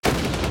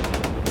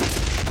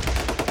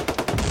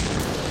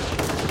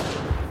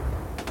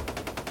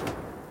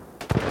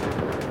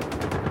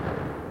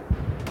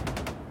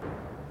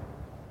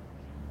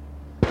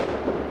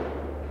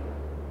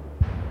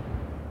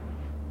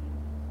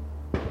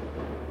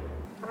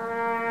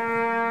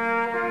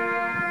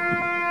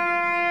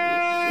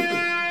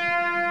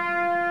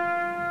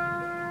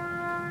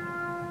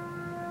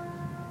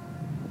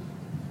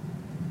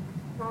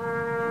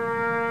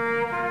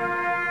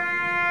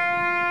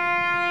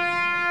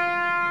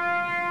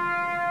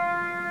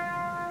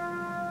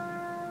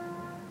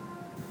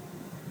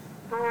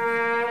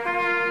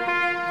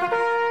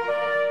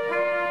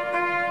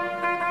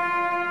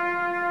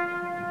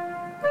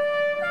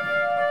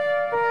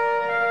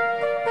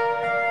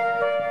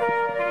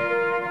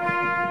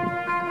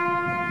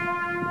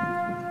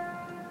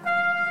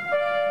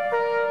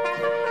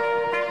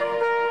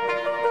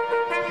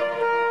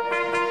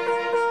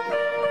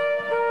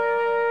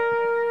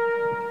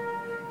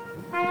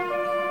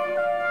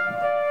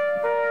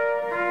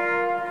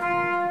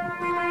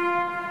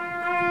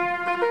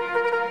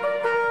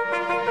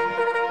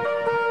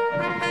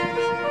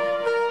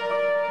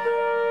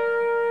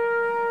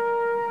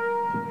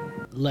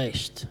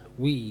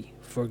we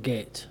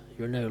forget.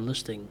 You're now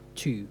listening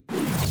to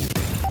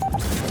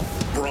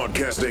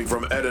Broadcasting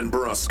from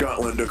Edinburgh,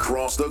 Scotland,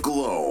 across the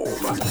globe.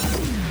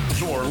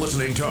 You're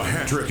listening to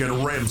Hattrick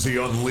and Ramsey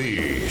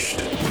Unleashed,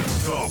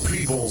 the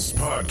People's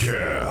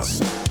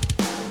Podcast.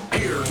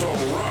 Here to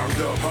rock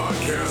the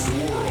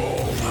podcast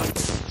world.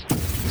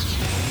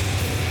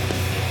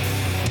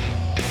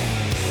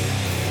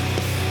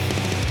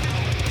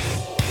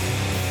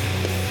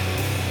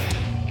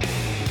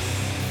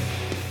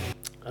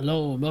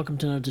 Hello, and welcome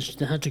to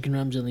the Hattrick and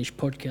Ramsey Unleashed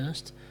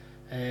podcast.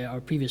 Our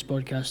previous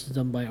podcast is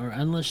done by our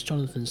analyst,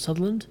 Jonathan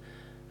Sutherland.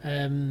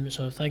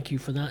 So thank you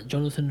for that,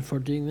 Jonathan, for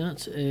doing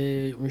that.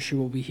 We're sure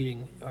we'll be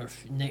hearing our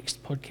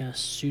next podcast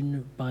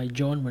soon by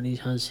John when he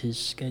has his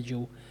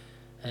schedule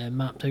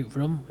mapped out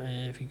for him.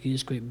 If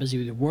he's quite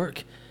busy with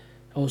work.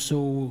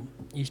 Also,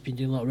 he's been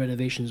doing a lot of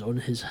renovations on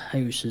his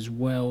house as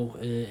well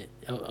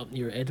up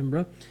near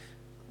Edinburgh,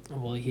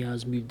 while he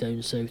has moved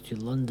down south to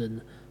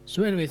London.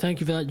 So anyway,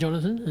 thank you for that,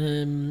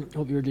 Jonathan.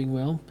 Hope you're doing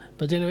well.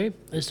 But anyway,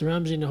 it's the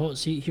Ramsey in the hot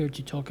seat here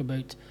to talk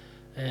about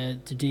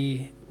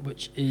today,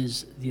 which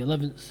is the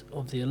 11th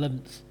of the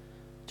 11th,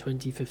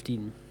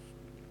 2015.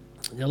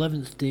 The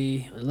 11th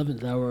day,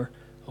 11th hour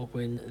of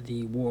when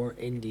the war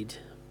ended,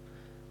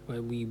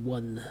 when we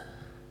won.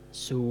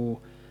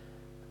 So,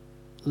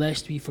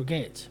 lest we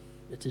forget,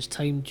 it is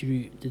time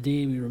to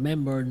today we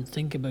remember and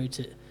think about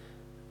it,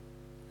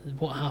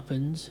 what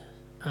happened,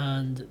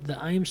 and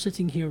that I am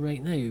sitting here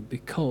right now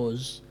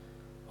because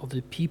of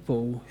the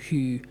people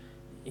who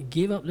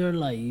gave up their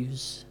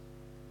lives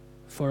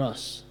for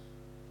us,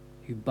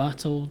 who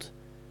battled,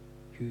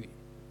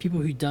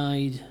 people who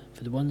died,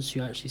 for the ones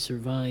who actually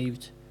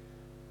survived,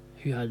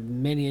 who had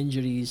many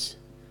injuries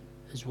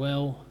as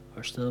well,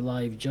 are still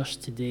alive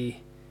just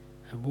today,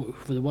 and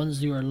for the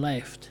ones who are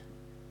left,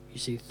 you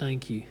say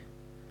thank you,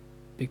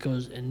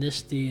 because in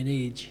this day and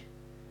age,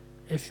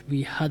 if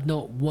we had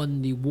not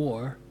won the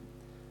war,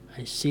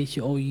 I say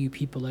to all you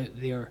people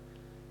out there,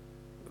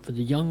 for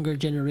the younger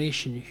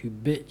generation who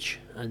bitch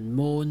and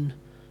moan,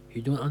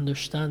 who don't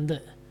understand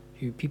it,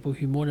 people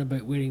who moan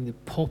about wearing the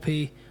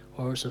poppy,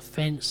 or it's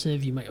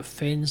offensive, you might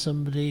offend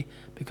somebody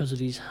because of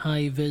these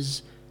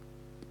high-vis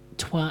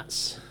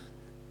twats,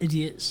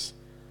 idiots,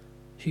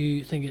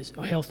 who think it's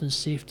a health and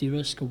safety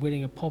risk of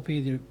wearing a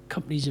poppy. There are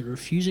companies that are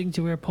refusing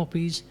to wear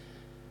poppies.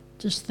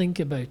 Just think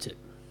about it.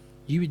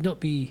 You would not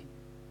be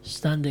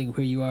standing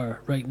where you are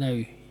right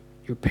now.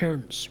 Your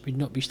parents would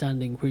not be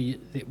standing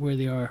where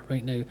they are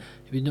right now. It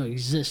would not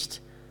exist,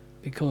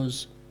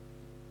 because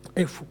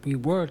if we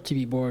were to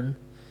be born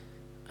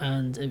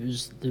and it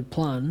was the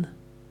plan,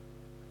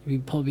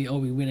 we'd probably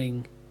all be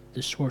wearing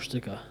the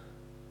swastika.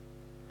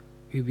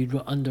 We'd be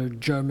under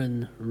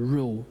German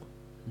rule,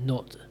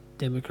 not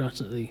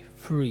democratically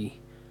free.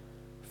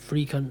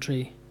 Free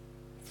country,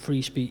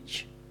 free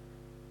speech.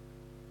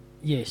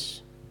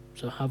 Yes,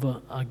 so have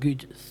a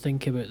good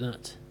think about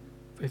that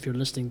if you're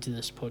listening to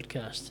this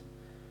podcast.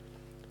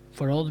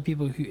 For all the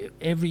people who,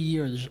 every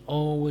year there's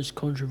always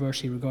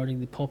controversy regarding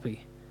the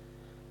poppy.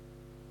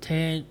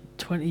 10,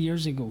 20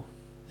 years ago,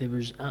 there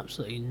was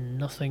absolutely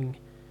nothing,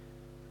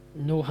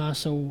 no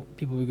hassle.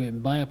 People would go out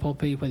and buy a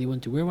poppy, whether you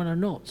want to wear one or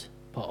not.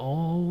 But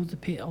all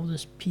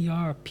this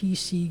PR,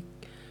 PC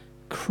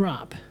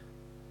crap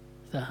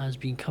that has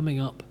been coming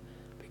up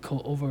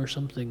over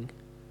something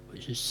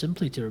which is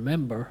simply to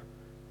remember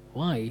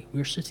why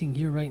we're sitting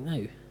here right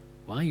now.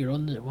 Why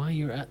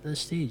you're at this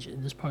stage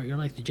in this part of your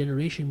life, the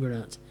generation we're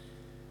at,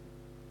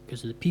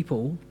 because the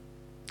people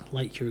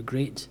like your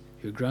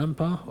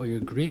grandpa or your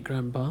great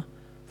grandpa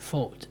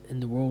fought in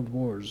the world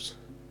wars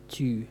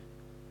to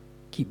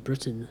keep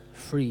Britain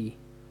free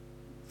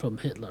from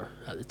Hitler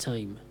at the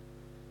time.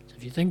 So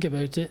if you think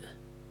about it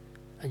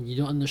and you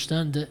don't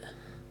understand it,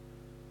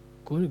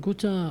 go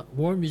to a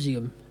war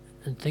museum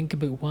and think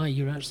about why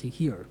you're actually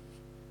here.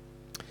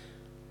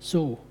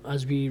 So,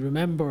 as we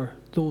remember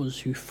those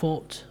who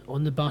fought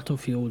on the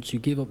battlefields, who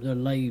gave up their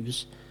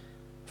lives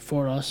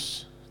for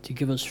us, to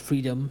give us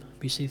freedom,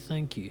 we say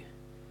thank you.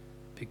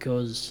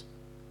 Because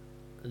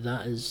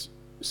that is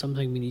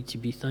something we need to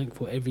be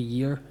thankful every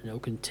year, and it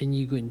will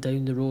continue going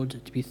down the road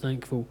to be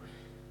thankful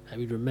that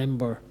we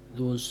remember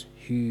those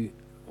who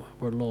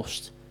were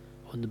lost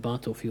on the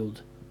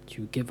battlefield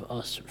to give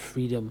us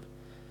freedom,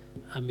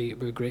 and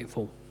we're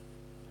grateful.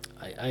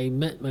 I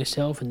admit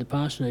myself in the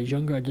past when I was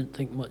younger I didn't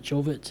think much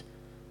of it.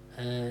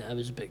 I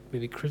was a bit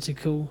maybe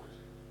critical,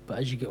 but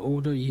as you get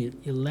older you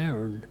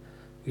learn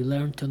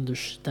to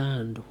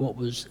understand what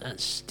was at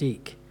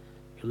stake.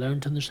 You learn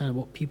to understand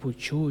what people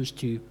chose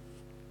to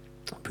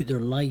put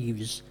their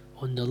lives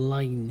on the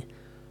line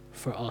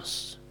for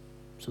us.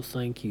 So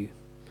thank you.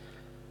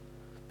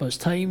 But it's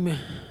time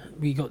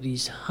we got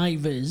these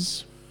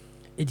high-vis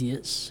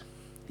idiots,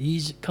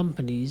 these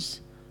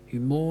companies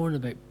who moan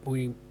about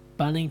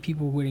banning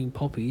people wearing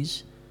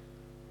poppies,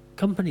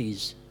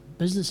 companies,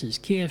 businesses,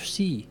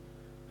 KFC,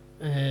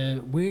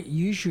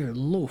 use your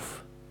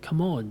loaf.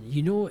 Come on,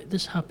 you know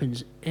this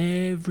happens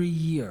every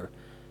year.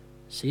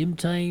 Same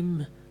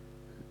time,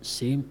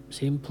 same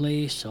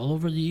place, all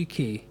over the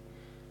UK.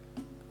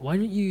 why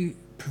don't you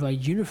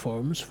provide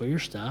uniforms for your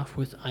staff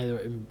with either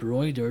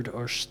embroidered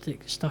or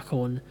stuck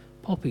on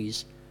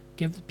poppies?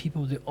 Give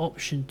people the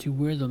option to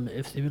wear them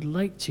if they would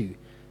like to.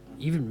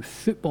 Even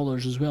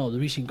footballers as well. The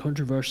recent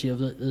controversy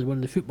of one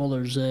of the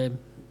footballers who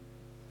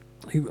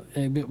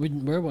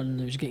wouldn't wear one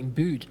and was getting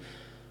booed.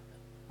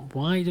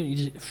 Why don't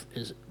you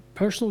it's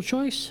personal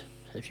choice?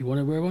 If you want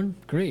to wear one,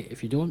 great.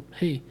 If you don't,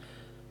 hey.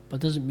 But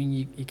doesn't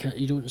mean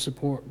you don't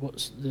support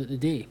what's the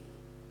day,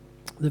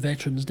 the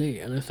Veterans Day.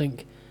 And I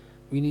think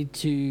we need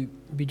to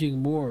be doing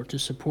more to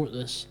support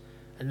this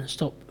and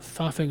stop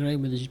faffing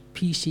around with these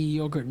PC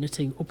yogurt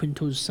knitting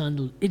open-toed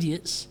sandal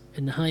idiots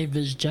in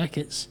high-vis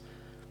jackets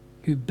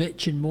who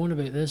bitch and moan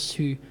about this,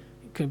 who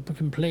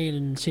complain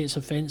and say it's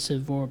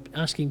offensive, or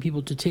asking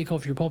people to take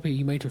off your poppy.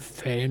 You might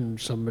offend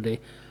somebody.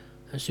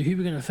 So who are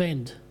we going to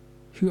offend?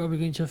 Who are we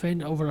going to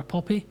offend over a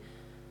poppy?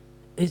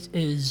 It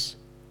is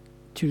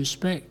to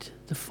respect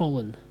the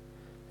fallen.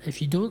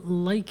 If you don't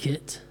like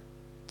it,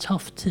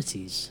 tough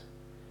titties.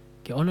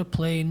 Get on a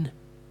plane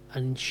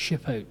and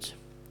ship out.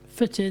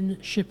 Fit in,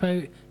 ship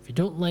out. If you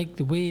don't like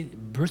the way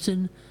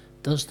Britain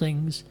does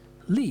things,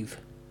 leave.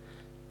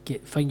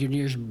 Find your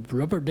nearest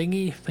rubber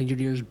dinghy, find your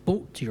nearest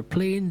boat to your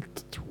plane,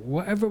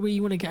 whatever way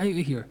you want to get out of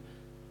here.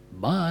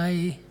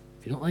 Bye.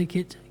 If you don't like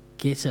it,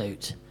 get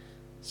out.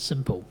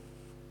 Simple.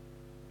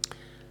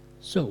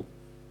 So,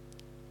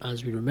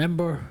 as we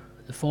remember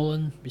the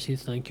fallen, we say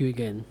thank you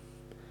again.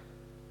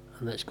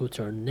 And let's go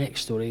to our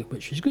next story,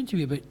 which is going to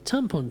be about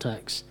tampon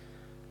tax.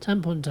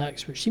 Tampon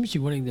tax, which seems to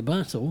be winning the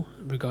battle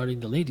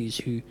regarding the ladies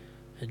who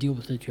deal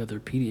with it who have their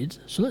period.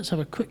 So let's have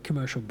a quick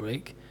commercial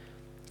break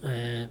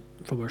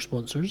from our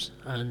sponsors,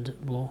 and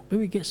we'll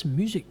maybe get some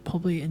music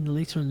probably in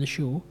later in the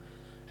show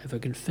if I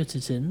can fit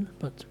it in,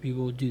 but we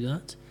will do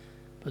that.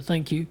 But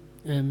thank you.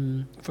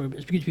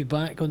 It's good to be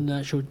back on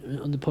that show,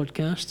 on the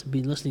podcast. I've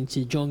been listening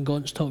to John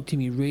Gaunt's Talk to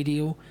Me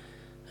Radio.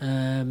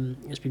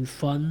 It's been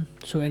fun.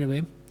 So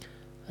anyway,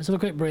 let's have a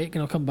quick break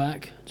and I'll come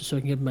back just so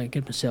I can get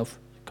myself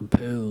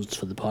composed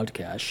for the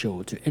podcast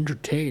show to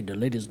entertain the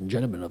ladies and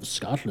gentlemen of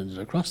Scotland and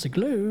across the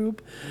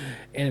globe.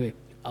 Anyway,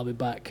 I'll be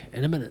back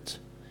in a minute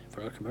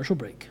for our commercial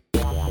break.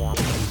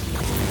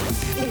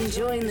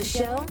 Enjoying the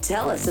show?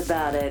 Tell us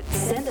about it.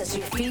 Send us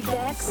your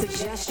feedback,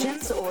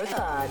 suggestions, or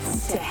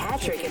thoughts to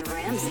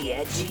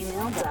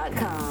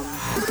HattrickandRamsey@gmail.com.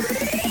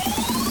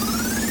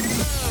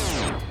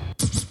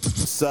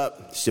 What's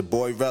up? It's your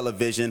boy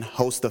Relevision,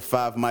 host of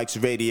 5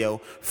 Mics Radio,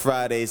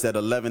 Fridays at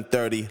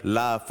 11:30,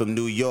 live from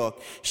New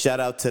York. Shout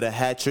out to the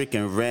Hattrick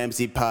and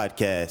Ramsey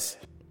podcast.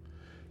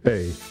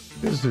 Hey,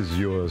 this is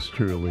yours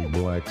truly,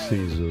 Black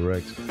Caesar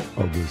X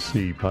of the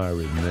Sea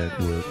Pirate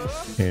Network.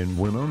 And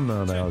when I'm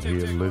not out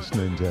here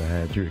listening to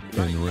Hattrick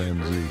and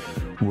Ramsey,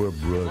 we're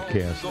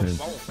broadcasting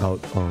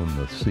out on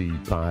the Sea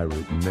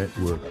Pirate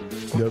Network,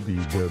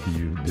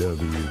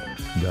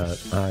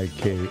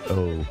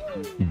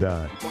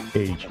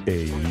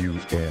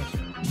 www.iko.hauf.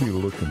 We're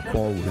looking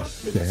forward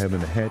to having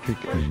the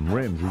Hattrick and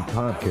Ramsey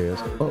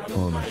podcast up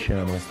on the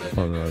channel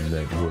on our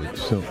network.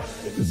 So,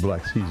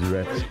 Black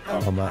Caesar X,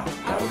 I'm out.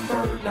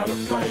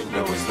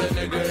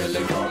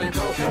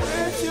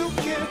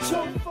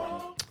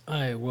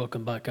 Hi,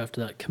 welcome back after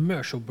that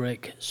commercial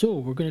break. So,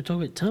 we're going to talk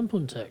about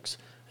tampon tax.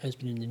 It's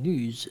been in the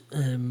news.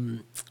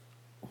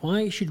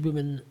 Why should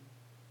women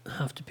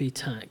have to pay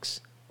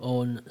tax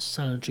on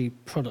sanitary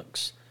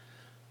products?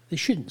 They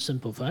shouldn't.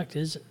 Simple fact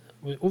is,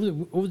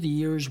 over the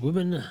years,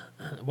 women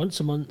once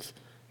a month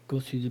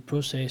go through the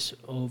process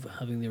of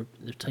having their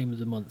time of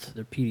the month,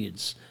 their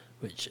periods,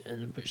 which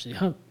they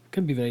have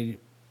can be very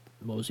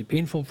obviously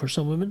painful for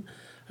some women,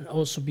 and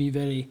also be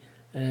very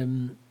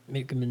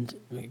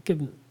give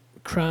them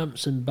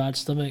cramps and bad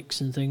stomachs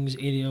and things,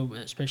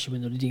 especially when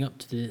they're leading up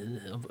to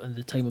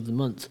the time of the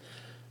month.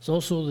 It's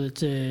also that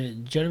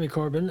Jeremy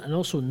Corbyn and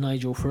also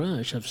Nigel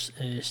Farage have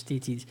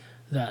stated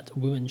that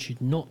women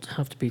should not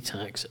have to pay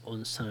tax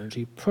on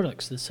sanitary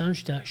products. The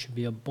sanitary tax should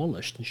be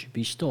abolished and should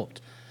be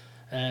stopped.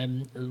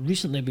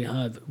 Recently we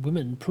have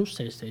women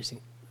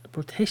protesting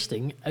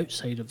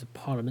outside of the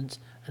Parliament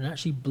and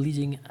actually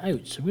bleeding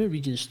out. So we're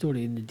reading a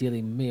story in the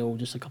Daily Mail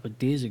just a couple of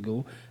days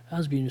ago. It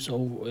has been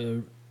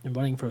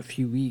running for a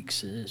few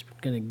weeks. It's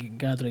kind of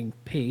gathering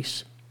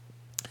pace.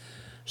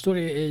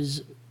 Story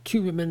is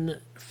 2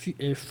 women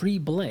free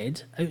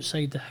bled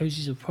outside the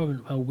Houses of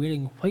Parliament while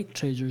wearing white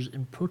trousers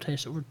in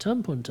protest over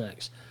tampon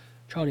tax.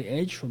 Charlie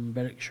Edge from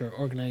Berwickshire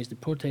organised the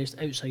protest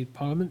outside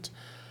Parliament.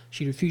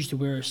 She refused to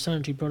wear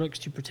sanitary products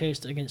to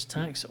protest against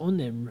tax on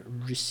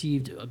them,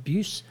 received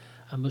abuse,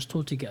 and was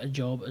told to get a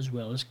job as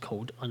well as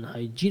called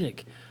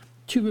unhygienic.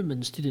 2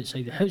 women stood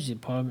outside the Houses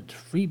of Parliament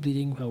free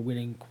bleeding while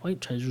wearing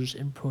white trousers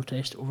in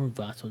protest over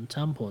VAT on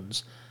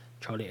tampons.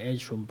 Charlie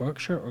Edge from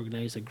Berkshire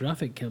organised a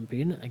graphic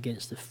campaign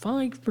against the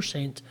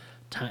 5%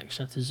 tax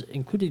that is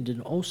included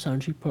in all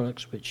sanitary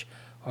products which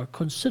are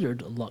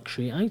considered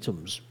luxury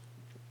items.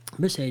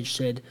 Miss Edge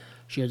said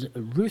she had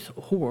Ruth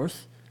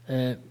Horth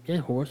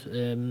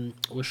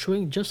was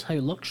showing just how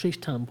luxurious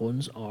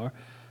tampons are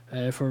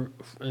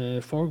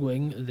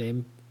foregoing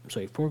them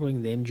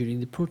during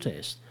the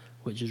protest.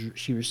 which is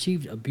she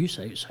received abuse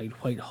outside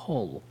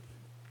Whitehall.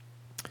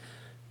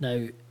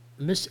 Now,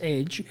 Miss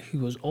Edge, who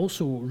was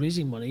also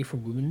raising money for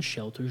women's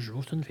shelters,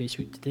 wrote on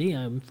Facebook, "Today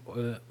I am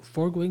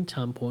foregoing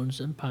tampons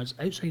and pads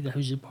outside the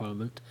House of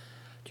Parliament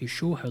to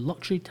show how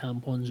luxury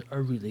tampons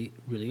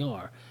really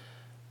are.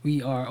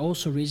 We are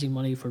also raising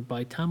money for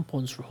buy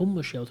tampons for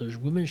homeless shelters,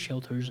 women's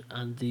shelters,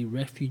 and the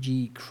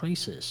refugee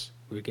crisis.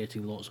 We're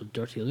getting lots of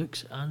dirty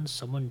looks, and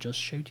someone just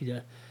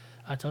shouted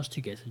at us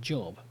to get a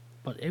job.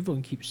 But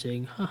everyone keeps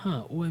saying,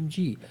 haha,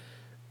 OMG,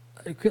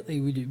 how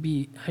quickly would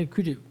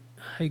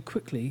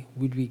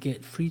we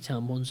get free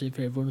tampons if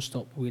everyone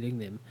stopped wearing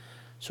them?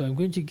 So I'm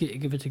going to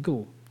give it a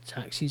go.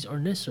 Taxis are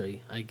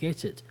necessary, I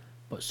get it,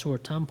 but so are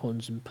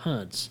tampons and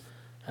pads."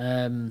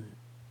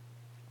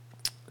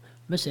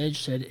 Miss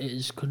Edge said it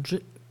is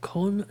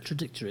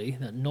contradictory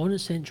that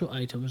non-essential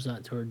items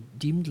that are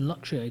deemed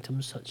luxury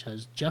items such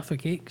as Jaffa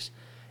cakes,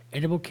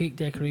 edible cake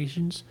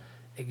decorations,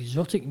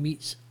 exotic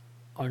meats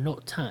are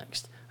not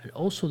taxed, and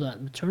also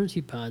that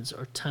maternity pads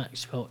are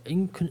taxed while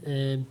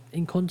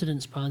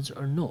incontinence pads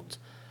are not.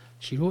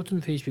 She wrote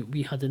on Facebook,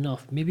 "We had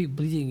enough. Maybe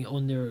bleeding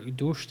on their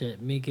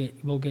doorstep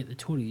will get the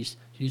Tories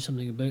to do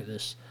something about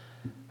this."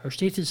 Her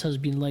status has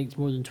been liked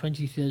more than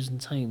 20,000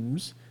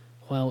 times,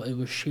 while it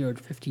was shared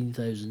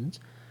 15,000.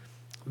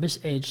 Miss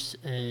Edge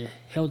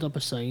held up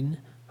a sign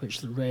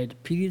which read,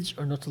 "Periods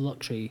are not a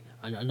luxury,"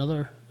 and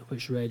another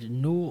which read,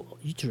 "No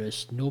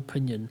uterus, no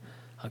opinion,"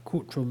 a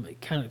quote from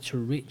character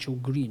Rachel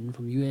Green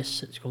from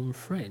US sitcom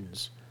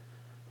Friends.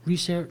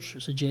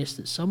 Research suggests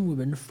that some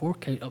women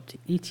fork out up to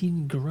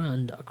 18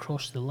 grand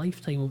across the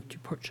lifetime to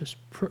purchase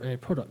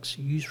products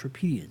used for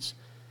periods.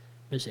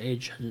 Miss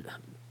Edge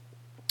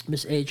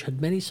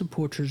had many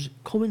supporters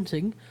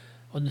commenting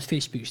on the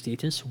Facebook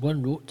status.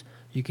 One wrote,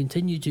 "You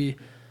continue to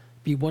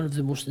be one of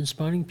the most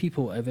inspiring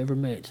people I've ever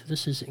met.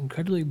 This is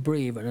incredibly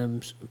brave and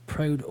I'm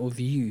proud of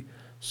you."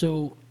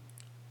 So,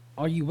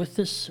 are you with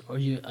this or are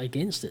you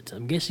against it?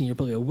 I'm guessing you're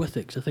probably with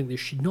it, because I think there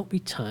should not be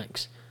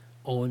tax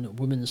on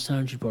women's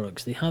sanitary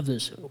products. They have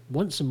this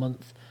once a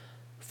month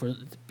for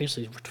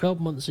 12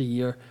 months a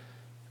year,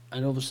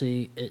 and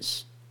obviously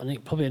it's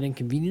probably an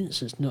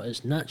inconvenience. It's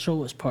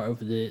natural, it's part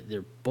of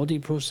their body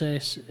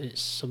process,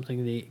 it's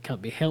something that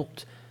can't be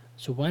helped.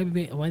 So why are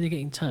they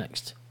getting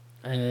taxed?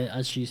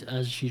 As she's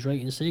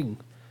right in saying,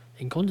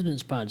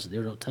 incontinence pads,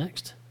 they're not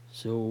taxed.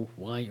 So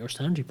why are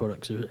sanitary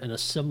products in a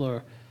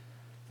similar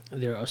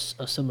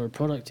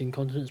product?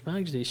 Incontinence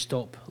bags, they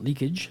stop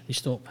leakage, they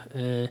stop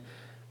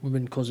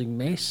women causing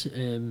mess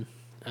and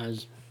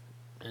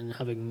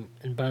having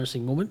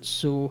embarrassing moments.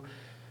 So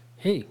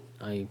hey,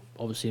 I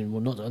obviously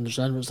will not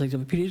understand what it's like to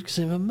have a period because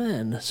I'm a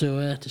man.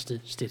 So just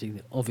stating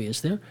the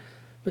obvious there.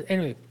 But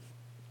anyway,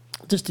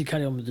 just to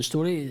carry on with the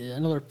story,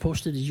 another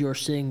posted, "You're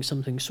saying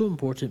something so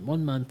important."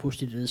 One man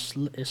posted, "It is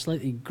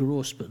slightly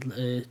gross, but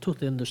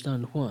totally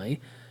understand why.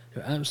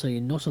 They're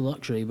absolutely not a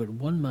luxury." But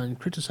one man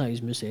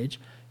criticised Miss Edge.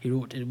 He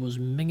wrote it was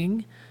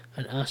minging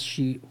and asked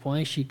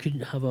why she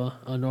couldn't have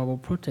a normal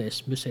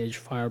protest. Miss Edge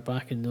fired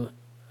back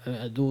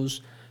at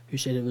those who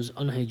said it was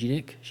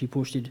unhygienic. She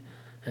posted,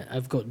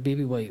 "I've got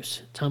baby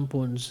wipes,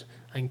 tampons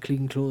and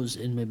clean clothes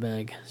in my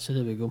bag." So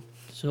there we go.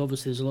 So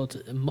obviously there's a lot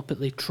of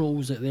muppetly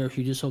trolls out there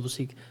who just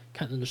obviously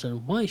can't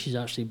understand why she's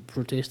actually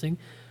protesting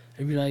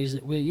and realise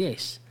that, well,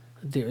 yes,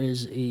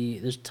 there's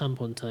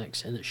tampon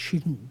tax and it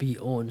shouldn't be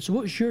on. So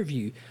what's your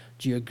view?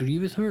 Do you agree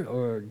with her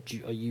or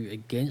are you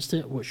against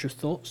it? What's your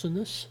thoughts on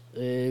this?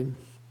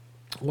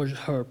 Was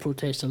her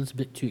protest a little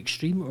bit too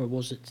extreme, or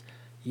was it,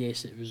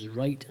 yes, it was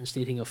right in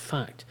stating a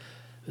fact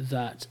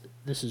that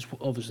this is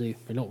obviously,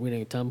 we're not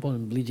wearing a tampon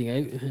and bleeding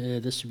out,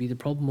 this would be the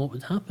problem, what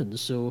would happen?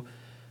 So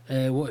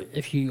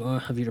if you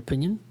have your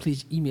opinion,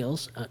 please email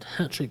us at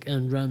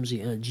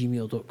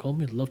hatrickandramsey@gmail.com.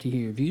 We'd love to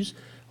hear your views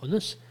on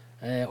this.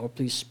 Or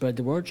please spread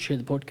the word, share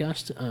the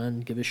podcast,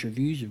 and give us your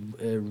views.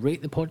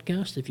 Rate the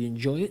podcast if you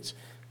enjoy it.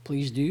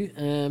 Please do.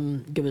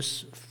 Give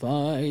us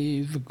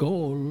 5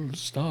 gold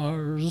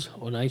stars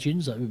on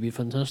iTunes. That would be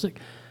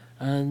fantastic.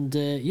 And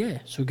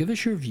so give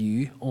us your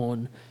view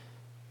on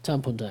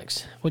tampon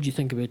tax. What do you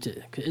think about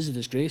it? Is it a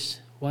disgrace?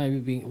 Why are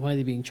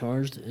they being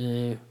charged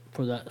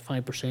for that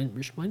 5%?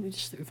 Which might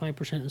just stick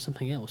 5% on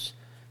something else.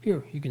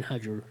 Here, you can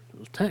have your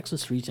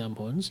taxless free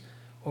tampons,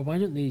 or why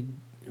don't they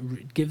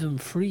give them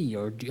free,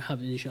 or do you have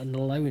an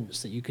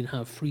allowance that you can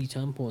have free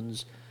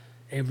tampons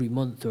every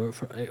month or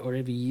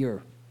every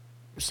year?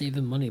 Save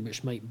them money,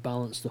 which might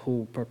balance the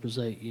whole purpose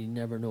out. You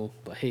never know.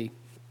 But hey,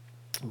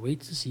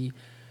 wait and see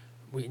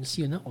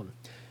on that one.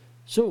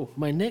 So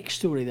my next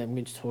story that I'm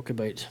going to talk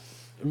about,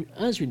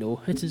 as we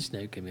know, it is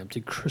now coming up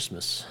to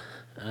Christmas.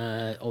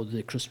 All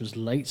the Christmas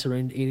lights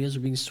around areas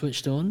are being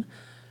switched on.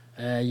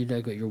 You've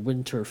now got your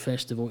winter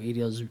festival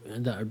areas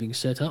that are being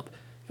set up.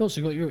 You've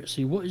also got your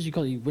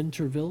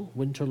Winterville,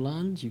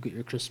 Winterland. You've got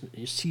your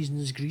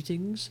season's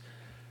greetings.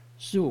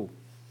 So,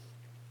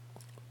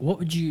 what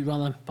would you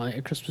rather buy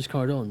a Christmas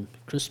card on?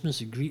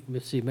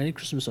 With say Merry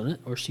Christmas on it,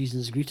 or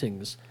season's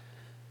greetings?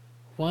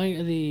 Why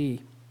are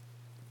they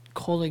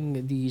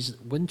calling these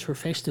winter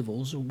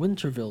festivals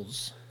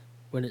Wintervilles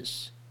when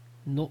it's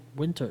not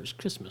winter, it's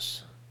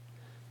Christmas.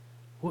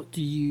 What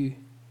do you...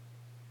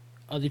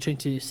 Are they trying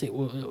to say...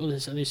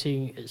 Are they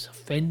saying it's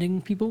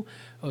offending people?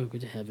 Oh, we're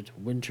going to have it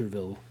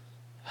Winterville.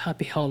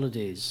 Happy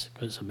holidays,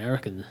 because it's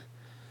American.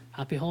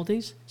 Happy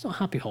holidays? It's not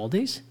happy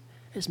holidays.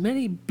 It's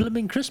Merry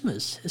Blooming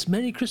Christmas. It's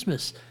Merry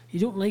Christmas. You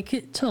don't like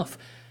it? Tough.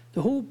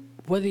 The whole...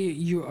 Whether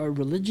you are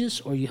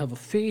religious or you have a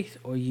faith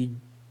or you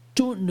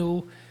don't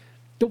know,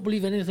 don't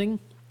believe anything,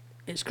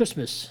 it's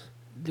Christmas.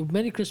 The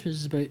Merry Christmas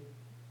is about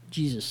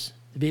Jesus,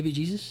 the baby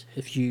Jesus.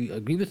 If you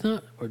agree with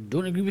that or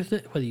don't agree with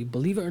it, whether you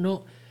believe it or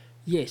not,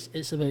 yes,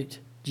 it's about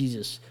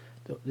Jesus.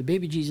 The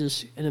baby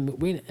Jesus in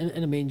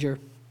a manger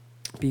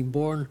being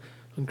born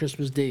on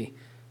Christmas Day.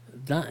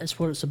 That is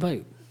what it's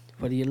about.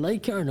 Whether you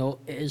like it or not,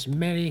 it is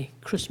Merry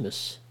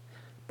Christmas.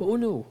 But oh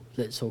no,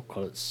 let's all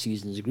call it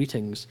Season's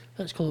Greetings.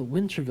 Let's call it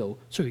Winterville.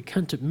 So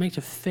it might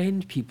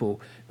offend people,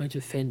 might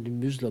offend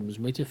Muslims,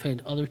 might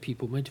offend other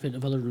people, might offend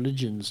other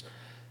religions.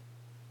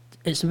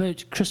 It's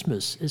about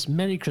Christmas. It's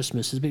Merry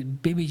Christmas. It's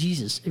about baby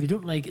Jesus. If you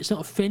don't like it, it's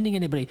not offending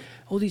anybody.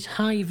 All these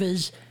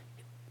high-vis,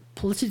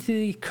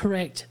 politically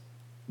correct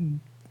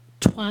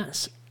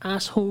twats,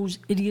 assholes,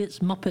 idiots,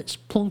 muppets,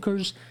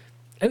 plonkers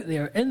out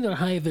there in their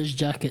high-vis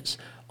jackets.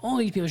 All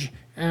these people,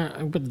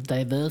 I've got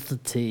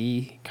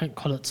diversity. Can't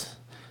call it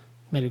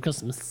Merry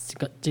Christmas,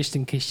 just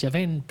in case you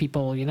offend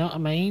people, you know what I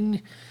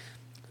mean?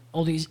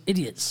 All these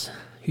idiots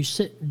who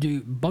sit,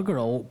 do bugger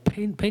all,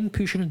 pen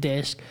push on a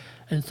desk,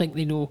 and think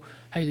they know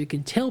how they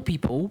can tell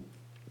people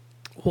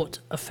what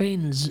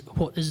offends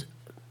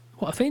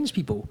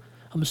people.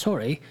 I'm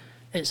sorry,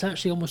 it's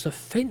actually almost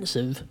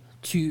offensive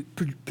to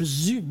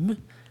presume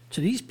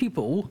to these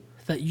people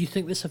that you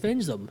think this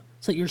offends them.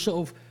 It's like you're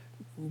sort of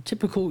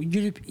typical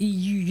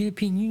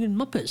European Union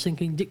muppets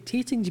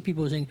dictating to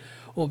people saying,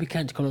 oh, we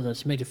can't call it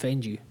this, it might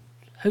offend you.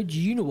 How do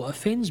you know what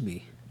offends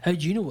me? How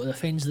do you know what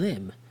offends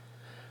them?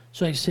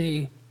 So I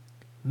say,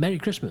 Merry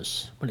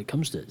Christmas when it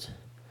comes to it.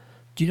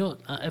 Do you not,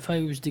 if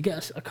I was to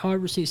get a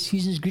card that says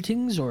Season's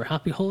Greetings or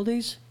Happy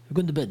Holidays, I'd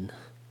go in the bin.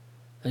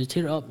 I'd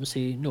tear it up and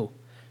say, no,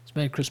 it's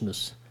Merry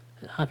Christmas.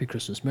 Happy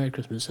Christmas, Merry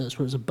Christmas, that's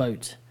what it's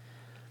about.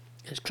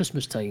 It's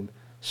Christmas time.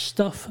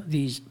 Stuff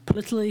these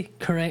politically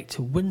correct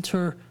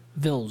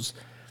Wintervilles.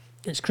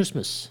 It's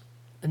Christmas.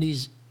 And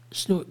these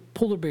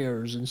polar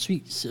bears and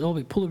sweets, it's all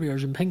about polar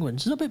bears and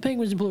penguins. It's not about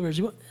penguins and polar bears,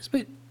 it's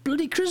about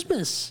bloody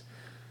Christmas.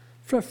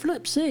 For a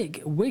flip's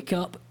sake, wake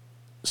up,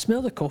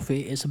 smell the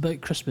coffee, it's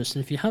about Christmas.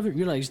 And if you haven't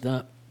realised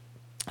that,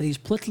 these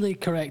politically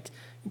correct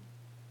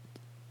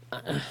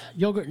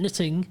yogurt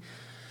knitting,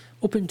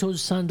 open-toed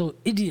sandal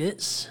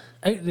idiots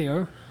out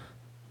there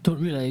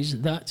don't realise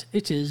that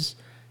it is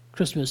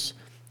Christmas.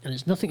 And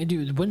it's nothing to do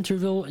with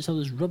Winterville, it's all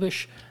this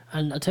rubbish.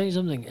 And I'll tell you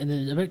something, and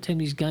then about time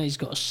these guys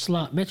got a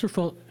slap,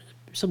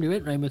 somebody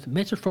went around with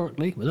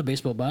metaphorically with a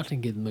baseball bat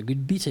and gave them a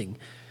good beating.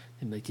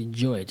 They might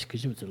enjoy it,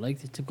 because you know what they're like,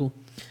 they typical,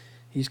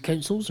 these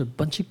councils are a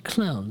bunch of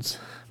clowns.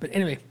 But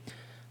anyway,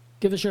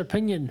 give us your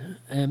opinion.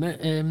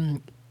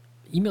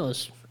 Email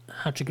us,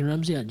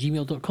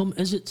 hattrickandramsey@gmail.com.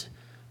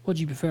 What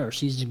do you prefer,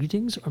 Season's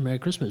Greetings or Merry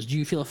Christmas? Do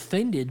you feel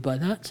offended by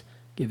that?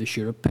 Give us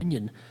your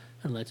opinion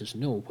and let us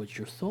know what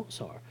your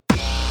thoughts are.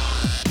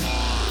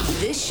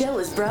 This show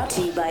is brought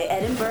to you by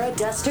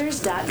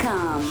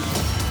EdinburghDusters.com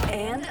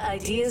and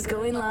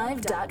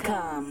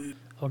IdeasGoingLive.com.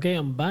 Okay,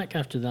 I'm back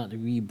after that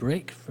wee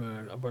break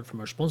for a word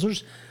from our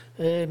sponsors.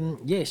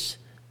 Yes,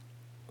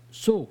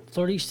 so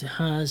Fleur East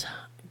has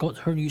got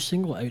her new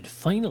single out.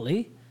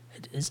 Finally,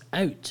 it is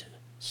out.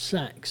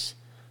 Sax.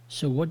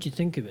 So what do you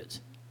think of it?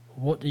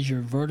 What is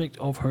your verdict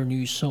of her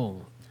new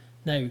song?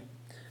 Now,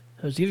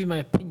 I was giving my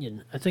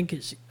opinion. I think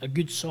it's a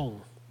good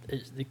song.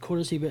 It's the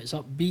chorusy bit, it's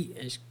upbeat,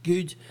 it's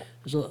good.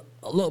 There's a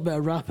little bit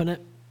of rap in it.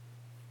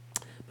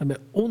 But my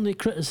only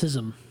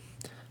criticism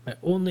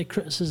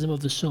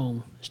of the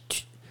song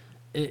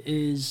it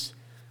is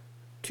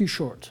too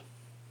short.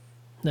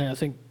 Now, I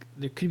think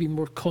there could be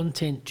more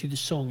content to the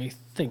song, I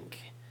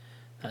think.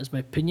 That is my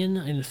opinion,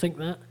 and I think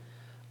that.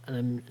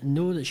 And I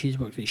know that she's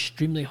worked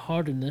extremely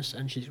hard on this,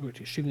 and she's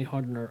worked extremely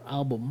hard on her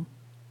album.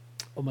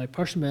 On my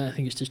personal, I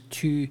think it's just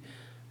too...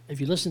 If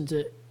you listen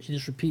to it, she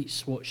just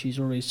repeats what she's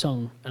already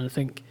sung, and I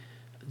think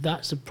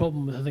that's the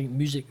problem with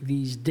music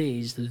these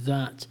days.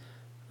 That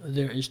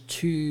they're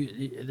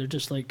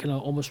just like kind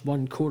of almost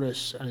one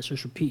chorus, and it's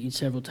just repeated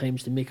several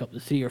times to make up the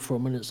 3 or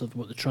 4 minutes of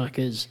what the track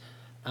is.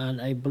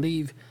 And I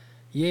believe,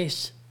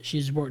 yes,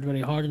 she's worked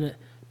very hard on it,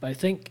 but I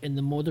think in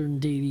the modern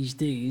day these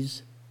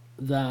days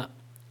that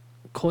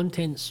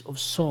contents of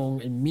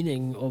song and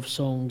meaning of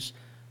songs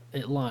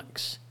it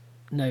lacks.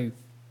 Now,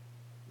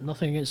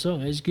 nothing against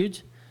song, it's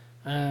good.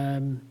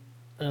 And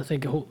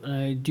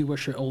I do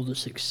wish her all the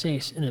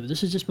success in it. But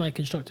this is just my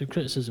constructive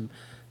criticism.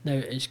 Now,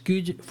 it's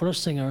good for a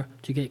singer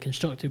to get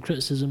constructive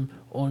criticism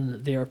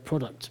on their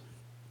product,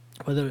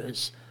 whether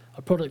it's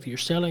a product that you're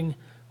selling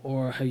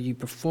or how you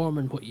perform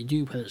and what you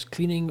do, whether it's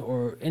cleaning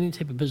or any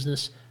type of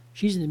business.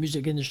 She's in the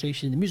music industry,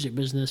 she's in the music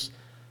business.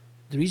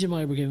 The reason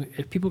why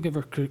if people give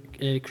her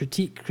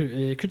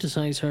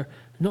criticize her,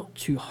 not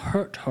to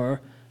hurt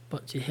her,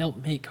 but to help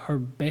make her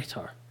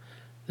better.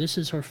 This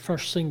is her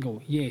first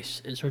single.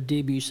 Yes, it's her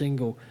debut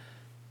single.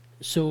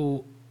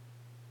 So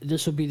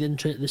this will be the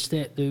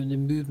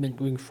movement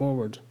going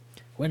forward.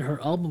 When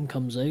her album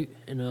comes out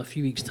in a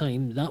few weeks'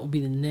 time, that will be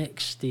the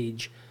next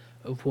stage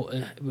of what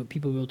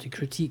people will be able to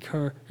critique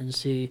her and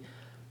say,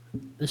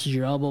 this is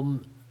your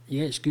album,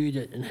 yeah, it's good,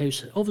 and how,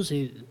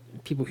 obviously,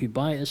 people who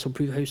buy it, this will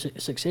prove how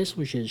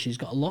successful she is. She's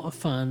got a lot of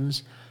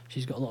fans,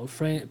 she's got a lot of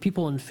friends,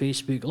 people on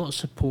Facebook, a lot of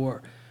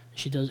support.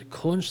 She does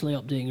constantly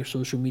updating her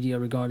social media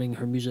regarding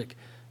her music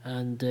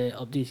and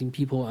updating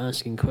people,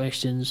 asking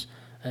questions,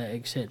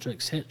 etc.,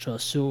 etc.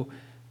 So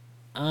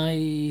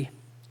I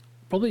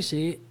probably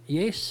say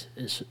yes,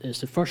 it's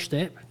the first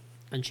step,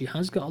 and she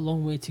has got a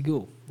long way to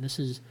go. This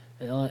is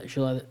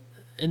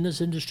in this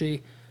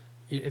industry.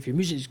 If your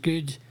music's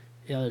good,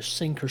 you either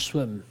sink or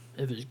swim.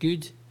 If it's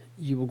good,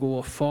 you will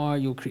go far.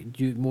 You'll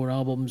do more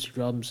albums. If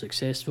your album's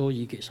successful,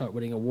 you start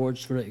winning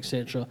awards for it,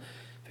 etc. If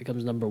it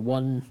becomes number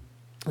one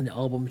in the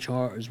album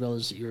chart, as well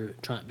as your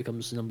track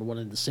becomes number one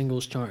in the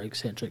singles chart,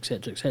 etc.,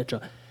 etc.,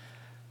 etc.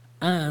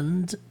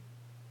 And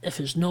if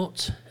it's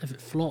not, if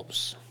it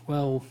flops,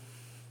 well,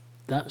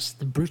 that's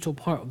the brutal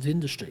part of the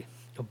industry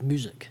of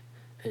music.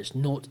 It's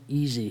not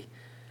easy,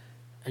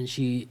 and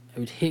I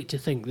would hate to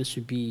think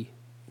anything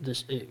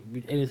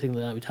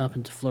like that would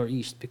happen to Fleur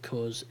East,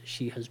 because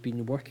she has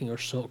been working her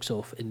socks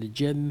off in the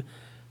gym.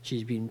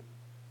 She's been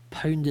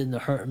pounding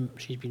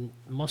she's been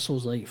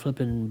muscles like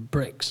flipping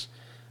bricks.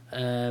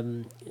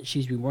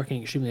 She's been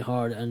working extremely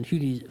hard, and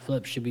Hootie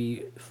Flip should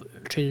be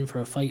training for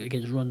a fight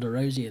against Ronda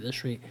Rousey at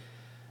this rate.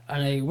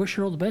 And I wish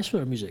her all the best with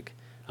her music.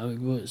 I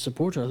would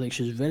support her. I think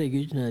she's very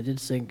good, and I did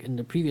think in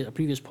the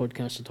previous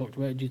podcast I talked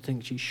about, I do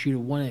think she should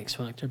have won X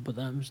Factor, but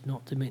that was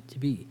not meant to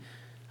be.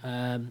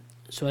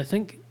 So I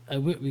think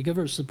we give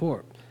her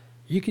support.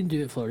 You can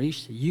do it, Fleur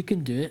East. You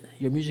can do it.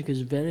 Your music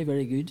is very,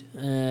 very good.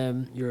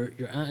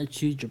 Your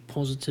attitude, you're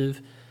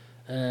positive.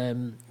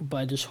 But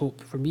I just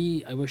hope, for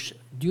me, I wish,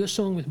 do a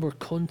song with more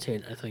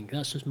content, I think.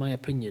 That's just my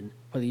opinion.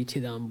 Whether you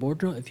take that on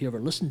board or not, if you ever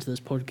listen to this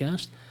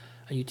podcast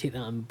and you take that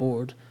on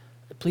board,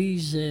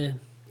 please,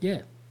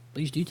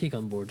 please do take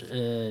on board.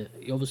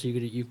 Obviously,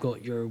 you've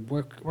got your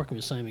working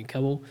with Simon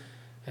Cowell.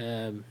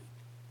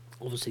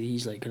 Obviously,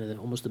 he's like kind of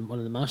almost one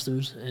of the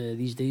masters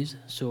these days.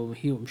 So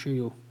I'm sure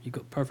you've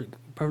got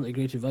perfectly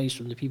great advice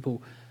from the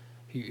people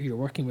who you're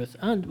working with.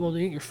 And, well,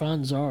 your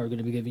fans are going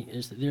to be giving,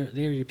 is that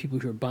they're your people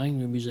who are buying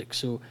your music.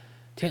 So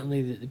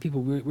technically, the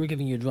people we're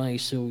giving you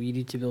advice, so you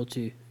need to be able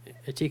to,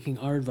 taking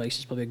our advice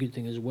is probably a good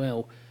thing as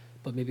well,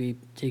 but maybe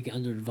take it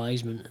under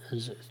advisement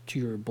to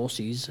your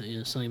bosses,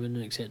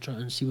 Simon, etc.,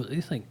 and see what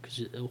they think,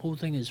 because the whole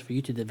thing is for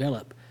you to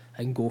develop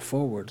and go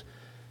forward.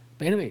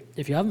 But anyway,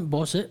 if you haven't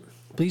bought it,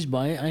 please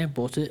buy it. I have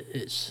bought it.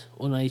 It's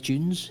on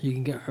iTunes. You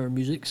can get her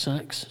music,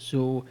 Sax.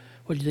 So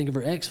what do you think of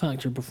her X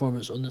Factor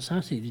performance on the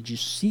Saturday? Did you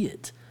see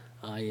it?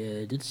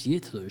 I did see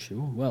it, though.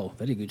 Well,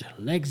 very good.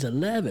 Legs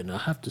 11, I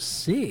have to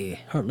say.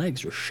 Her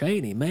legs were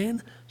shiny,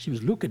 man. She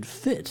was looking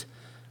fit.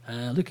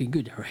 Looking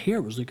good. Her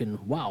hair was looking,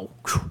 wow.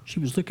 She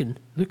was looking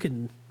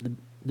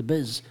the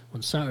biz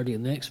on Saturday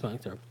in the X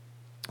Factor.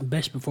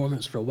 Best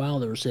performance for a while,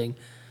 they were saying.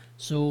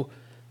 So,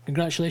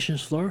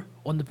 congratulations, Fleur,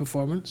 on the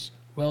performance.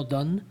 Well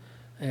done.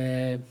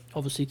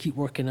 Obviously, keep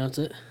working at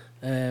it.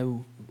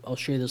 I'll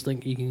share this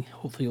link.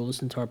 Hopefully you'll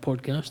listen to our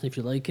podcast, and if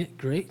you like it,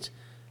 great.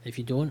 If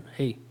you don't,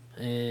 hey,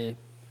 you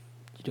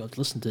don't have to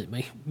listen to it.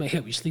 It might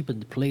help you sleep in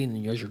the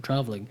plane as you're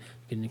travelling.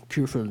 You can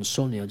cure for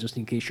insomnia, just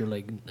in case you're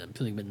feeling a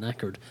bit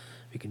knackered.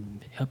 We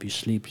can help you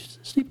sleep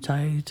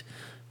tight.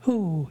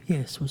 Oh,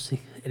 yes, we'll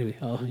see. Anyway,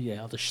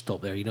 I'll just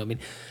stop there, you know what I mean?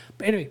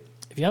 But anyway,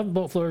 if you haven't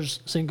bought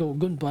Fleur's single,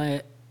 go and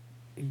buy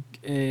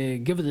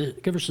it. Give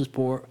her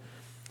support.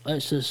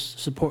 Let's just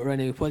support her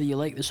anyway. Whether you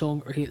like the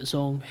song or hate the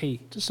song, hey,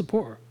 just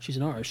support her. She's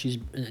an artist. She's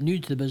new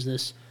to the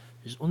business.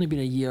 She's only been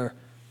a year,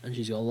 and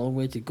she's got a long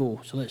way to go.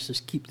 So let's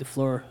just keep the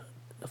Fleur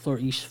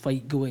East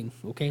fight going,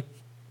 okay?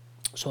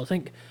 So I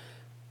think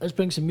let's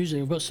bring some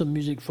music. I've got some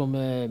music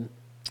from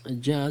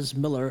Jazz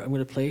Miller. I'm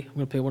going to play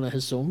one of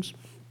his songs.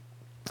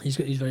 He's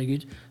very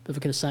good. Bit of a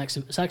kind of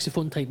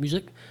saxophone type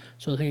music.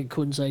 So I think it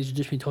coincides with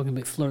just me talking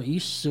about Fleur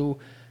East. So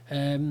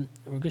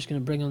we're just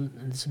going to bring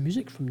on some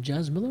music from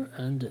Jazz Miller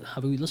and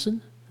have a wee listen,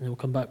 and then we'll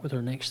come back with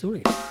our next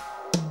story.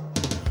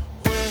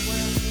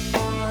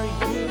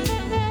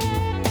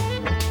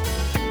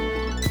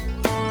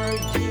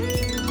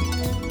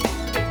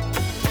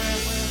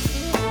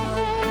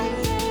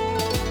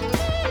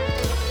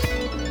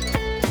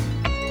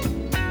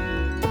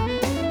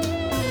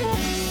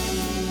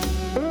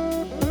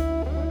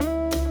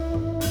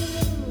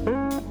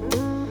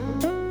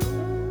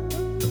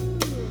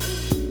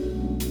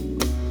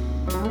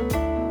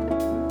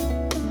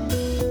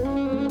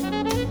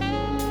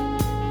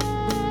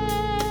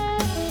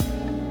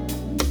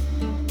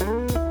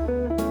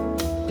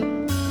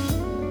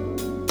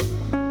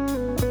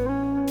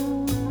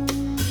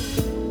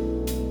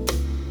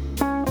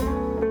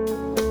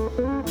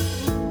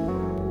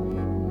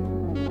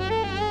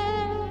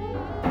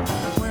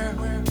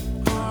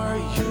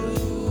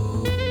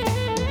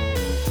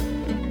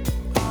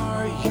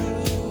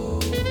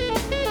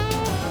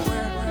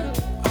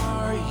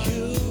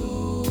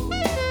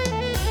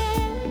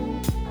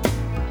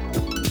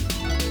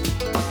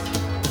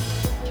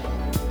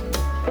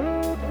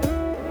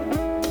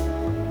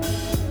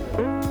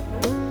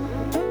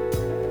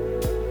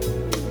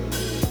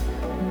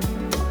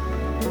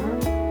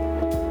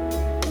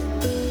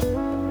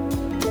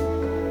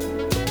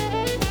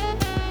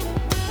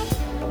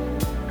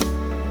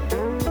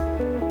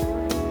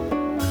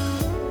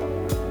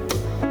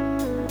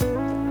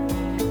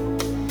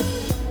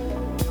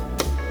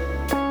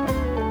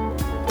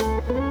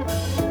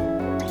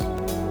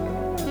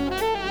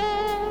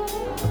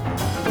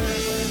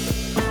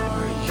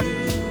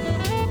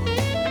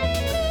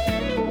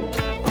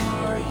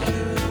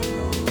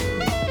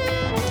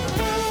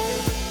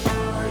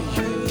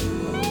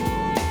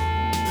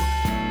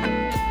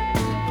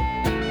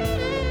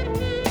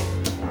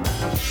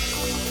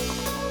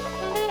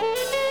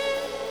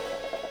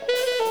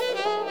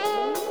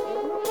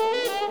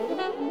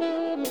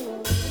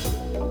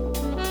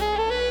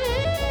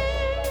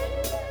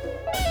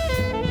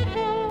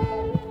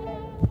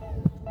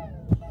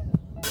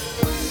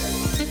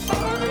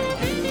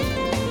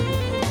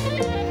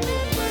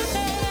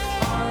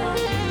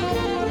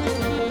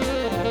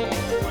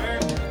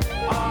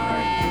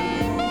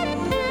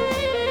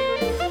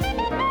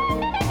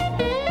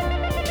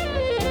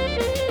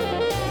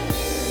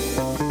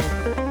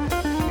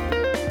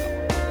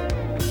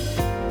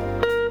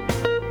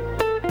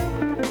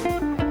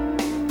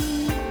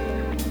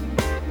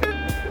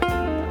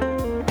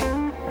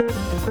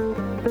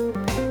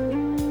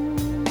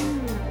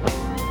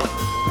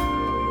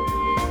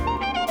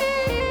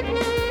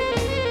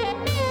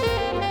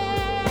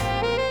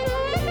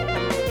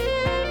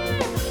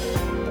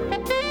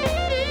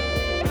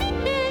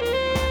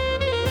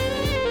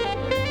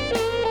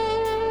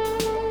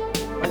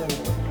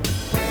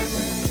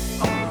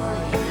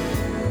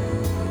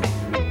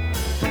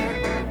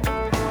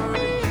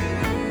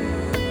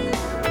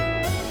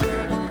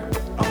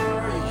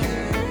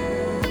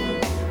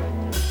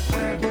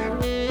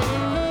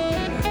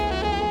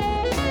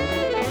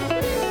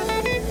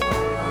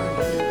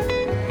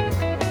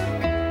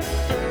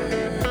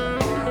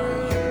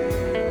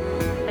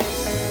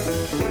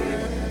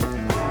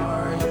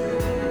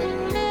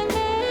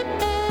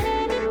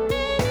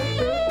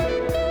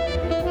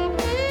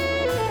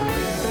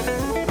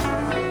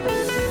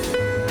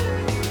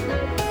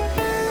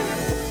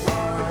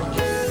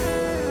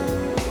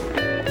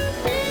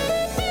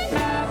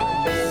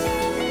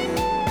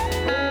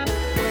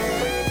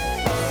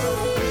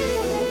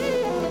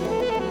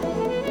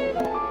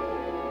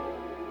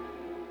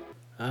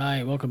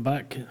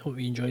 welcome back. Hope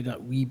you enjoyed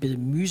that wee bit of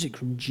music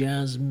from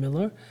Jazz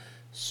Miller.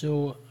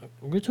 So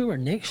we're going to talk about our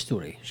next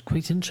story. It's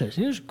quite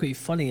interesting. It's quite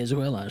funny as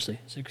well, actually.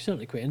 It's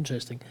certainly quite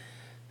interesting.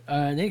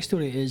 Next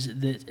story is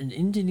that in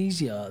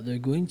Indonesia, they're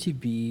going to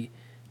be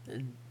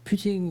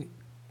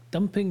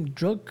dumping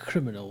drug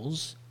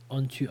criminals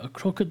onto a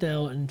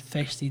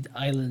crocodile-infested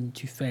island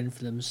to fend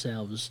for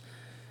themselves.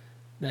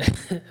 Now,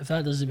 if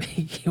that doesn't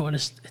make you want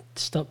to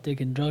stop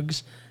taking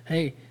drugs,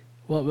 hey,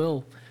 what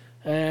will?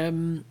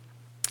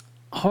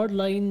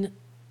 Hardline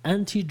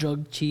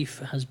anti-drug chief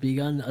has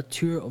begun a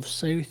tour of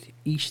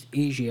Southeast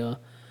Asia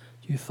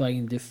to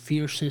find the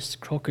fiercest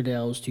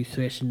crocodiles to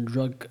threaten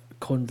drug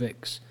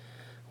convicts.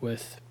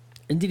 With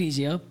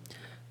Indonesia,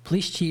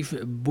 Police Chief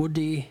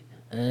Bode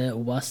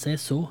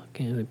Waseso,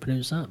 can't even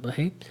pronounce that, but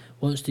hey,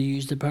 wants to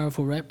use the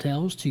powerful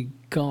reptiles to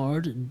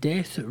guard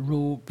death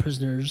row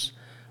prisoners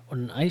on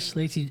an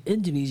isolated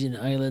Indonesian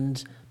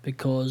island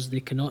because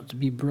they cannot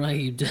be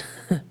bribed.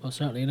 Well,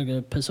 certainly you're not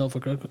going to piss off a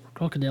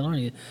crocodile, are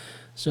you?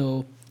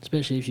 So,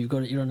 especially if you're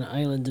on an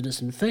island and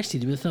it's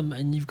infested with them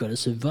and you've got to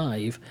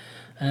survive.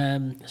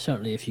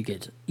 Certainly if you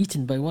get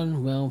eaten by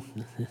one, well,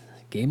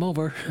 game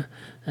over.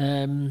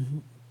 Mr.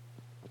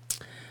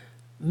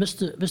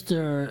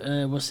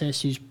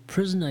 Wasesu's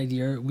prison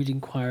idea would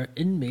require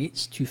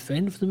inmates to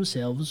fend for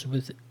themselves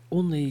with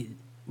only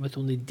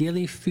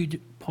daily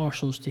food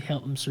parcels to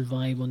help them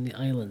survive on the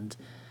island.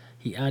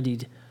 He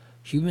added,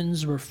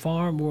 humans were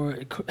far more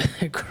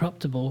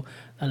corruptible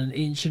than an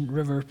ancient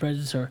river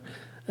predator.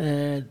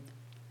 The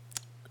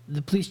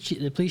police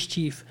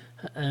chief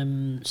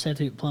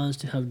set out plans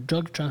to have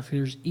drug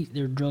traffickers eat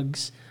their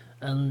drugs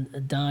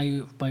and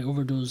die by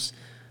overdose.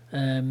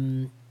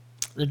 The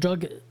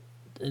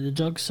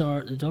drugs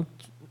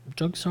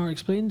are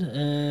explained.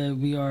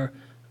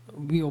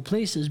 We will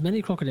place as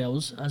many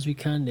crocodiles as we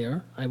can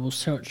there. I will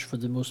search for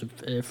the most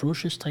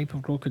ferocious type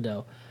of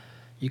crocodile.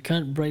 You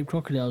can't bribe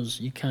crocodiles.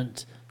 You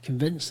can't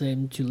convince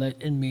them to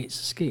let inmates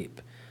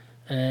escape.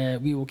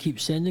 We will keep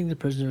sending the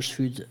prisoners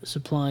food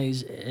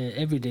supplies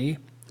every day,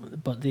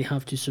 but they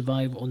have to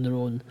survive on their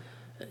own.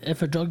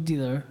 If a drug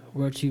dealer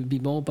were to be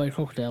mauled by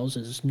crocodiles,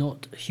 it is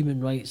not a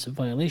human rights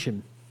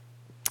violation.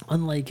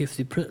 Unlike if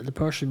the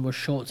person was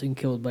shot and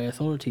killed by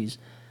authorities,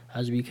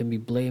 as we can be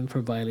blamed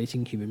for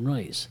violating human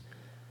rights.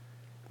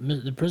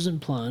 The prison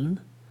plan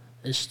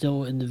is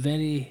still in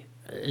the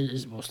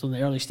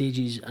early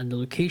stages, and the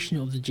location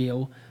of the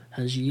jail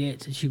has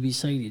yet to be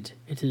decided.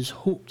 It is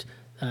hoped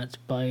that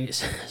by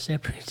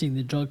separating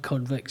the drug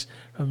convicts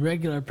from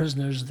regular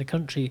prisoners, the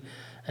country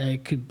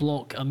could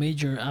block a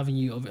major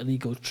avenue of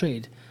illegal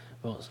trade.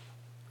 Well,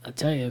 I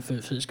tell you, if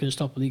it's going to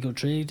stop illegal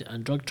trade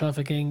and drug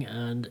trafficking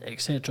and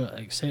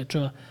etc.,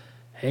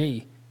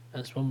 hey,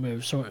 that's one way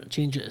of sort of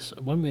change it.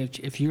 One way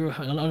if you're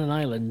on an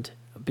island,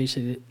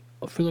 basically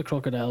full of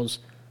crocodiles,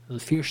 the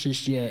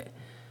fiercest yet,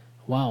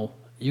 wow,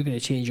 you're going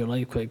to change your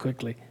life quite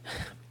quickly.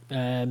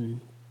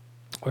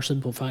 Or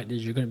simple fact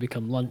is you're going to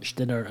become lunch,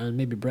 dinner, and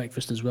maybe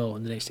breakfast as well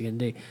on the next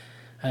day.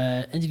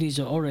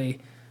 Indonesia already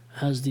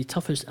has the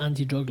toughest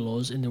anti-drug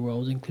laws in the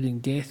world, including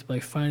death by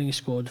firing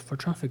squad for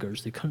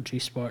traffickers. The country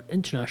sparked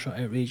international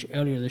outrage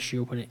earlier this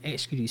year when it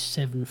executed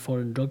 7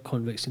 foreign drug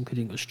convicts,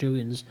 including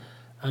Australians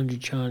Andrew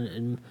Chan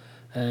and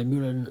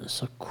Muran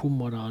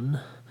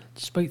Sakumaran.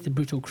 Despite the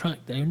brutal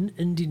crackdown,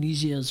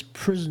 Indonesia's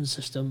prison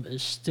system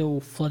is still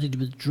flooded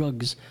with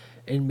drugs.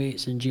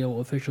 Inmates and jail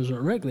officials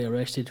are regularly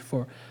arrested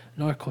for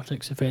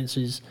narcotics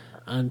offences,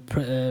 and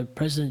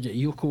President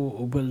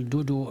Joko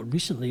Widodo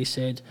recently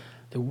said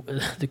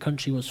the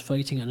country was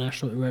fighting a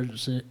national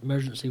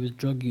emergency with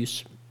drug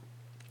use.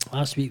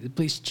 Last week, the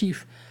police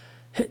chief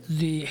hit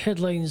the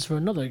headlines for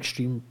another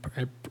extreme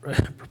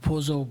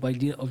proposal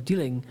of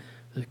dealing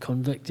with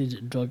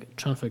convicted drug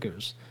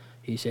traffickers.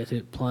 He set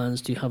out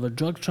plans to have a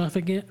drug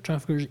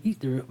traffickers eat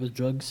their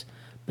drugs,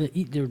 that's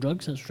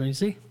what I'm trying to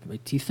say, put my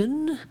teeth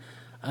in,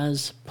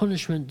 as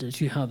punishment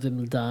to have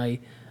them die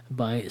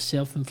by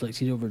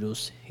self-inflicted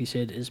overdose. He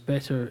said it's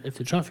better if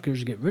the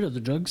traffickers get rid of the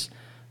drugs,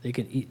 they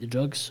can eat the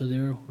drugs so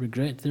they'll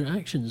regret their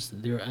actions.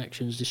 Their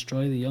actions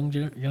destroy the young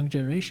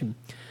generation.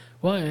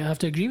 Well, I have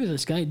to agree with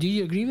this guy. Do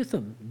you agree with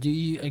him? Do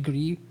you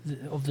agree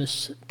of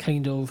this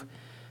kind of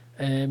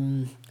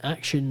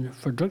action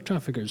for drug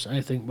traffickers? I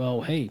think,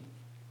 well, hey,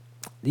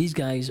 these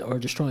guys are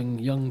destroying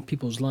young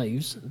people's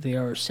lives. They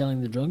are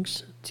selling the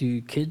drugs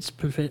to kids,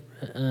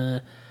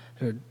 they're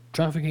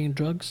trafficking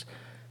drugs,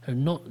 they're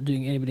not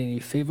doing anybody any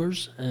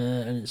favours,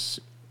 and it's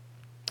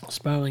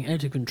spiralling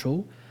out of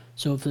control.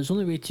 So if there's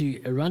only way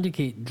to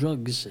eradicate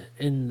drugs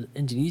in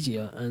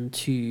Indonesia and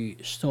to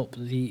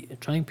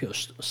try and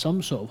put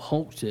some sort of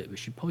halt to it,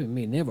 which you probably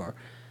may never,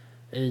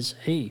 is,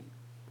 hey,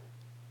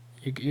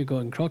 you're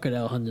going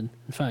crocodile hunting.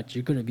 In fact,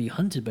 you're going to be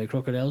hunted by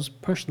crocodiles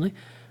personally,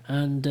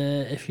 and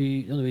the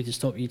only way to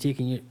stop you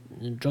taking your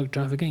drug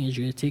trafficking is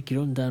you're going to take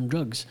your own damn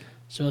drugs.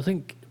 So I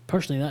think,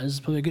 personally, that is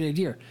probably a good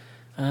idea.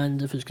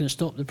 And if it's going to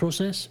stop the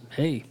process,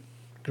 hey,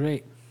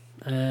 great.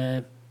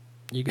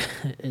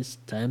 It's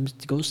time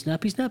to go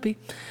snappy.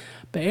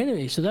 But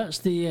anyway, so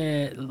that's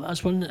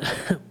one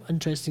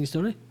interesting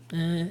story.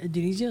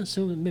 Indonesia.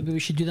 So maybe we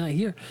should do that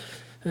here.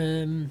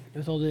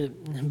 With all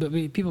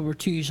the, people were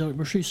too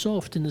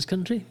soft in this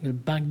country. We got a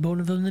backbone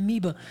of an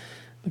amoeba,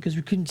 because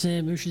we couldn't.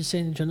 We should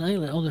send them to an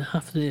island. All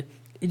half the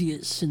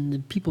idiots and the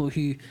people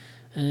who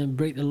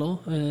break the law,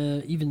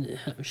 even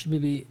should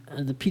maybe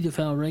the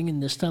paedophile ring in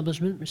the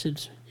establishment. We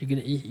said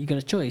you got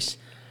a choice.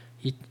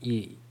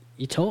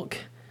 You talk,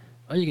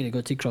 or you're gonna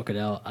go to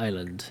Crocodile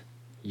Island.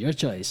 Your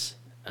choice.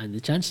 And the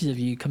chances of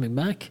you coming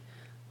back,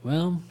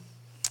 well,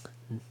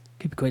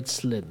 could be quite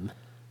slim.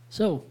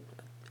 So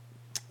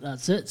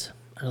that's it.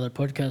 Another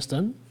podcast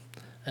done.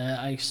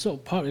 I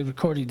partly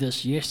recorded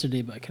this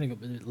yesterday, but I kind of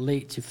got a bit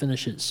late to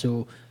finish it,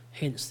 so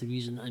hence the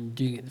reason I'm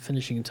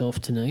finishing it off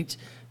tonight,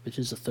 which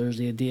is a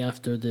Thursday, a day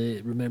after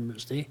the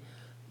Remembrance Day.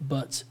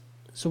 But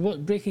so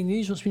what breaking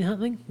news? What's been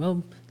happening?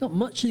 Well, not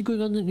much is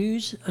going on in the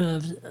news.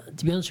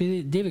 To be honest with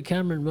you, David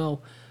Cameron,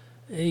 well,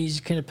 he's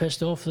kind of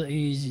pissed off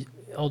that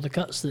all the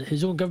cuts that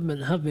his own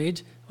government have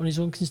made on his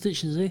own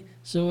constituency.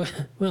 So,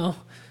 well,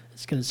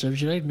 it's kind of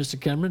serves you right, Mr.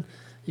 Cameron.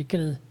 You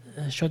kind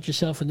of shot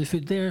yourself in the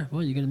foot there.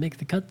 Well, you're going to make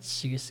the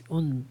cuts. Your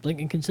own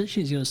blinking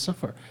constituency is going to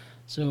suffer.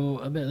 So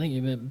I think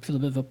you might feel a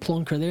bit of a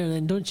plonker there,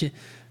 then, don't you,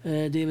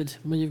 David?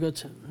 When you've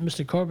got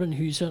Mr. Corbyn,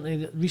 who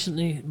certainly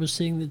recently was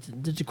saying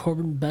that did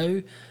Corbyn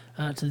bow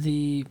at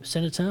the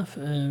cenotaph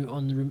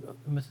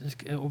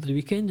over the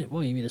weekend?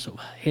 Well, he made a sort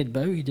of head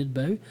bow. He did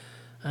bow,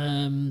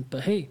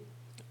 but hey,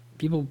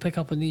 people pick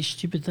up on these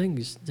stupid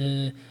things,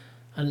 and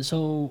it's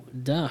all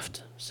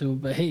daft. So,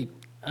 but hey,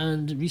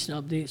 and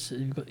recent updates.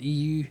 We've got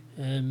EU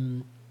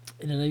in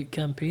and out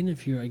campaign.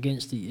 If you're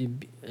against the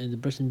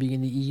Britain being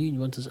in the EU and you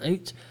want us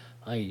out,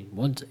 I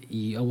want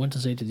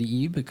us out of the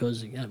EU,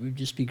 because that would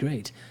just be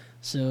great.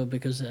 So,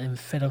 because I'm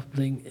fed up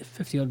paying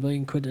 50-odd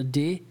million quid a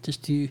day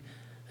just to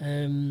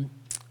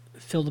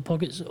fill the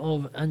pockets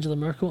of Angela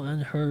Merkel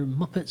and her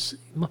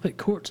Muppet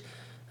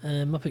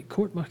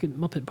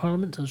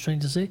Parliament, I was trying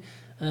to say,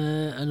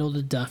 and all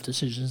the daft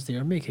decisions they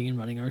are making in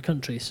running our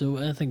country. So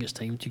I think it's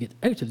time to get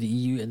out of the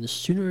EU, and the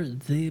sooner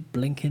the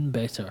blinking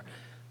better.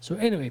 So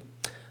anyway,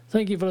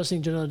 thank you for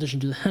listening to another edition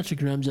to the Hattrick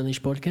and Ramsey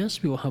Unleashed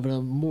podcast. We will have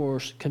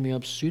more coming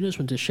up soon. I just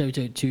want to shout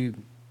out to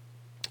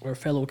our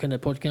fellow kind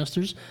of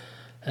podcasters,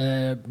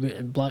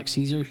 Black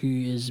Caesar, who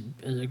is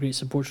a great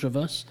supporter of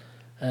us.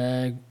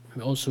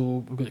 Also,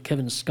 we've got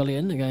Kevin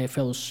Scullion, a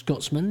fellow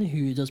Scotsman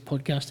who does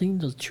podcasting,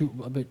 does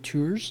about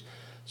tours.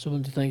 So I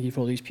want to thank you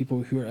for all these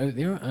people who are out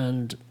there,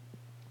 and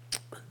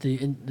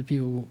the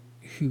people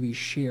who we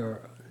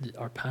share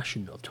our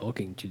passion of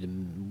talking to the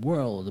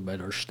world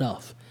about our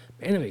stuff.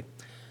 But anyway,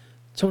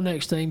 till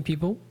next time,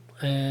 people.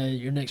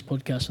 Your next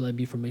podcast will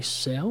be for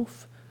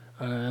myself.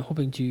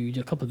 Hoping to do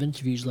a couple of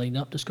interviews lined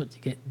up. Just got to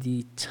get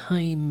the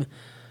time.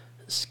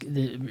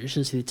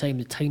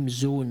 The time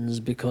zones,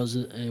 because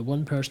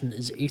one person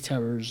is 8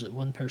 hours,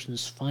 one person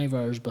is 5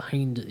 hours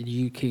behind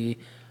the UK.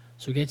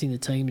 So getting the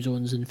time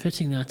zones and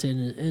fitting that in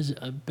is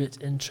a bit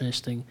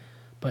interesting.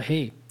 But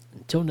hey,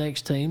 until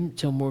next time,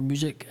 till more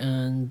music,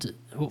 and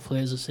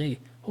hopefully, as I say,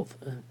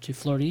 to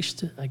Fleur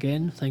East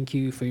again. Thank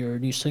you for your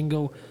new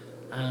single,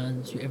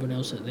 and to everyone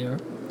else out there.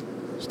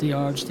 Stay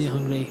hard, stay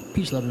hungry,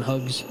 peace, love and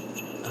hugs,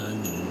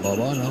 and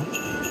bye-bye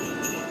now.